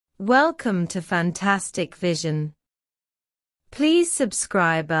Welcome to Fantastic Vision. Please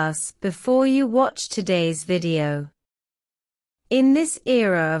subscribe us before you watch today's video. In this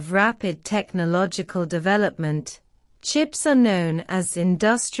era of rapid technological development, chips are known as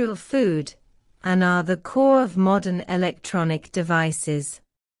industrial food and are the core of modern electronic devices.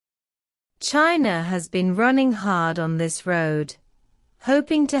 China has been running hard on this road,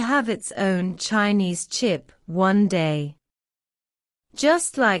 hoping to have its own Chinese chip one day.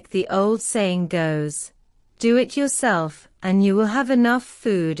 Just like the old saying goes, do it yourself and you will have enough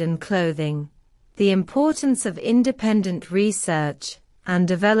food and clothing. The importance of independent research and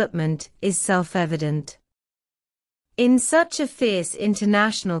development is self-evident. In such a fierce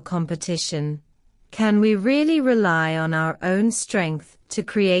international competition, can we really rely on our own strength to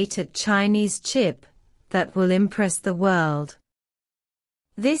create a Chinese chip that will impress the world?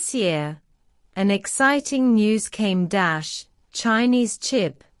 This year, an exciting news came. Chinese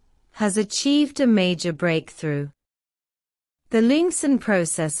chip has achieved a major breakthrough. The Loongson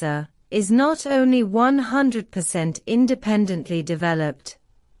processor is not only 100% independently developed,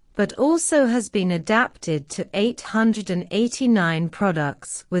 but also has been adapted to 889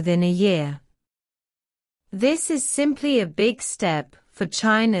 products within a year. This is simply a big step for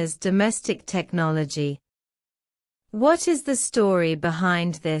China's domestic technology. What is the story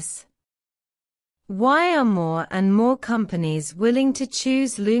behind this? Why are more and more companies willing to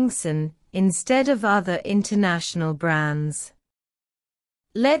choose Loongson instead of other international brands?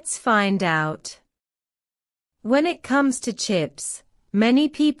 Let's find out. When it comes to chips, many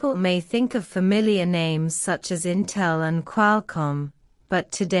people may think of familiar names such as Intel and Qualcomm,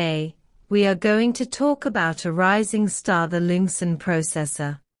 but today, we are going to talk about a rising star, the Loongson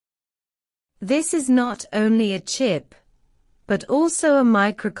processor. This is not only a chip, but also a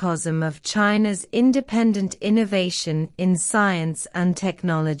microcosm of China's independent innovation in science and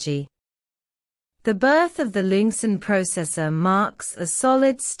technology. The birth of the Loongson processor marks a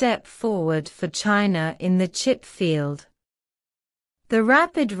solid step forward for China in the chip field. The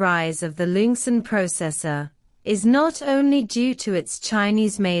rapid rise of the Loongson processor is not only due to its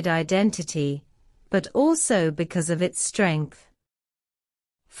Chinese-made identity, but also because of its strength.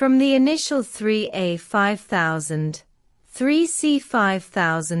 From the initial 3A5000,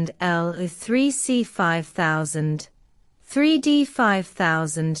 3C5000L, 3C5000,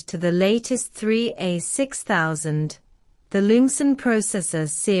 3D5000 to the latest 3A6000, the Loongson processor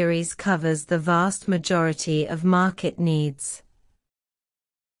series covers the vast majority of market needs.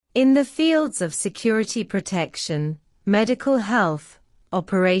 In the fields of security protection, medical health,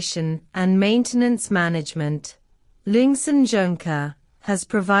 operation and maintenance management, Loongson Zhongke has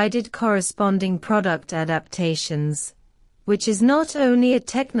provided corresponding product adaptations, which is not only a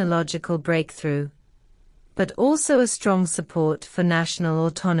technological breakthrough, but also a strong support for national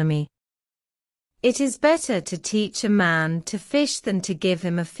autonomy. It is better to teach a man to fish than to give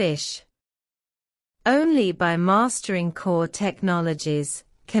him a fish. Only by mastering core technologies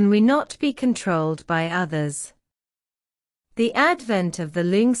can we not be controlled by others. The advent of the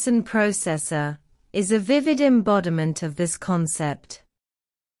Loongson processor is a vivid embodiment of this concept.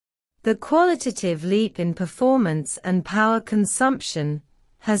 The qualitative leap in performance and power consumption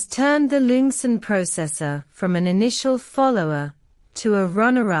has turned the Loongson processor from an initial follower to a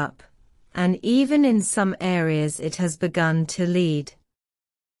runner-up, and even in some areas it has begun to lead.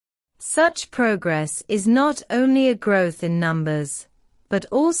 Such progress is not only a growth in numbers, but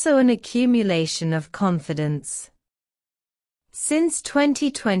also an accumulation of confidence. Since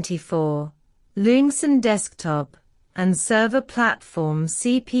 2024, Loongson desktop and server platform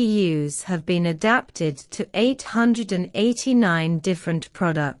CPUs have been adapted to 889 different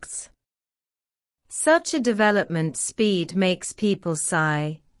products. Such a development speed makes people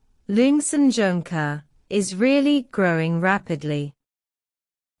sigh. Loongson Zhongke is really growing rapidly.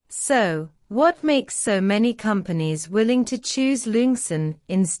 So, what makes so many companies willing to choose Loongson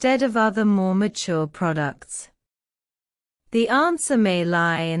instead of other more mature products? The answer may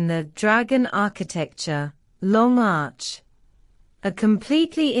lie in the Dragon architecture, Long Arch, a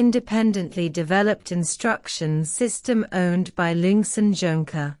completely independently developed instruction system owned by Loongson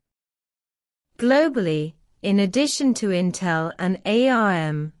Zhongke. Globally, in addition to Intel and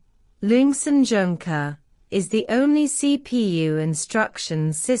ARM, Loongson Zhongke is the only CPU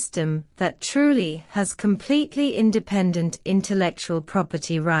instruction system that truly has completely independent intellectual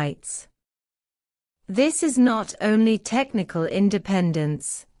property rights. This is not only technical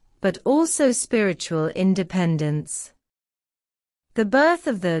independence, but also spiritual independence. The birth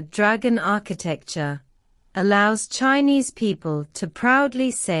of the Dragon architecture allows Chinese people to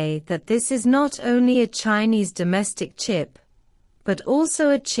proudly say that this is not only a Chinese domestic chip, but also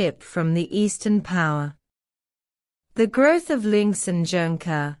a chip from the Eastern power. The growth of Loongson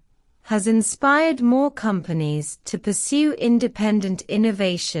has inspired more companies to pursue independent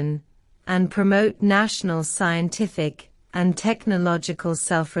innovation and promote national scientific and technological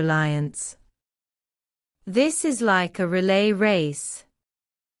self-reliance. This is like a relay race.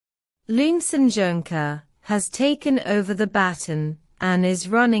 Loongson has taken over the baton and is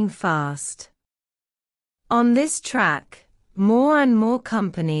running fast. On this track, more and more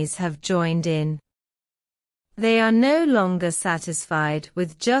companies have joined in. They are no longer satisfied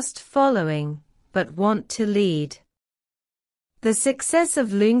with just following, but want to lead. The success of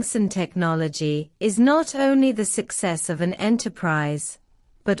Loongson technology is not only the success of an enterprise,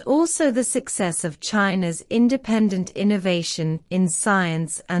 but also the success of China's independent innovation in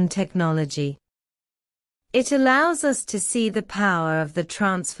science and technology. It allows us to see the power of the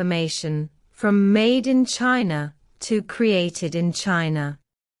transformation from made in China to created in China.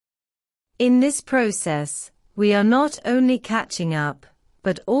 In this process, we are not only catching up,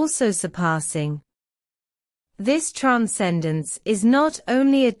 but also surpassing. This transcendence is not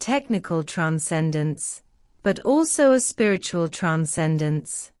only a technical transcendence, but also a spiritual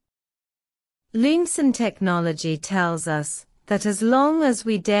transcendence. Loongson technology tells us that as long as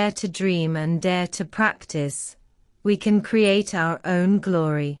we dare to dream and dare to practice, we can create our own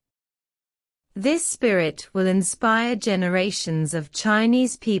glory. This spirit will inspire generations of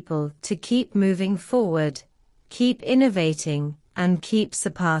Chinese people to keep moving forward, keep innovating, and keep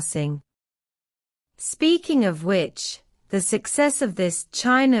surpassing. Speaking of which, the success of this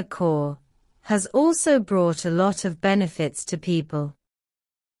China core has also brought a lot of benefits to people.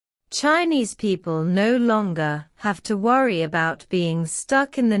 Chinese people no longer have to worry about being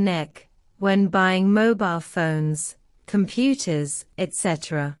stuck in the neck when buying mobile phones, computers,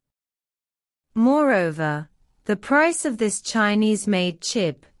 etc. Moreover, the price of this Chinese-made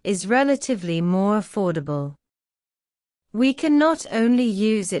chip is relatively more affordable. We can not only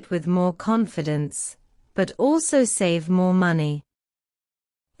use it with more confidence, but also save more money.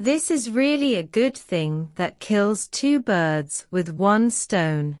 This is really a good thing that kills two birds with one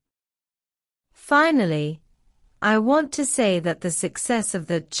stone. Finally, I want to say that the success of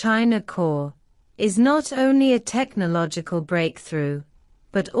the China core is not only a technological breakthrough,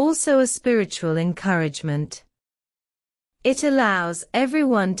 but also a spiritual encouragement. It allows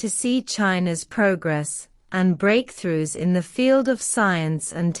everyone to see China's progress and breakthroughs in the field of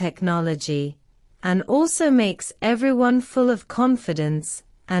science and technology, and also makes everyone full of confidence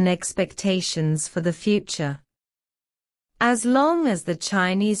and expectations for the future. As long as the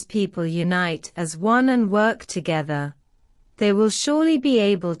Chinese people unite as one and work together, they will surely be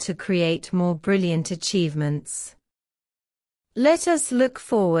able to create more brilliant achievements. Let us look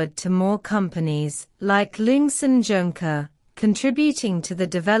forward to more companies like Loongson contributing to the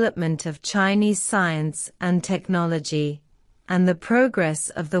development of Chinese science and technology, and the progress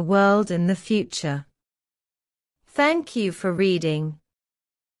of the world in the future. Thank you for reading.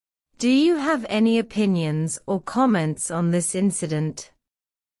 Do you have any opinions or comments on this incident?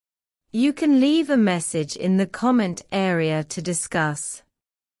 You can leave a message in the comment area to discuss.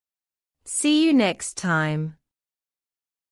 See you next time.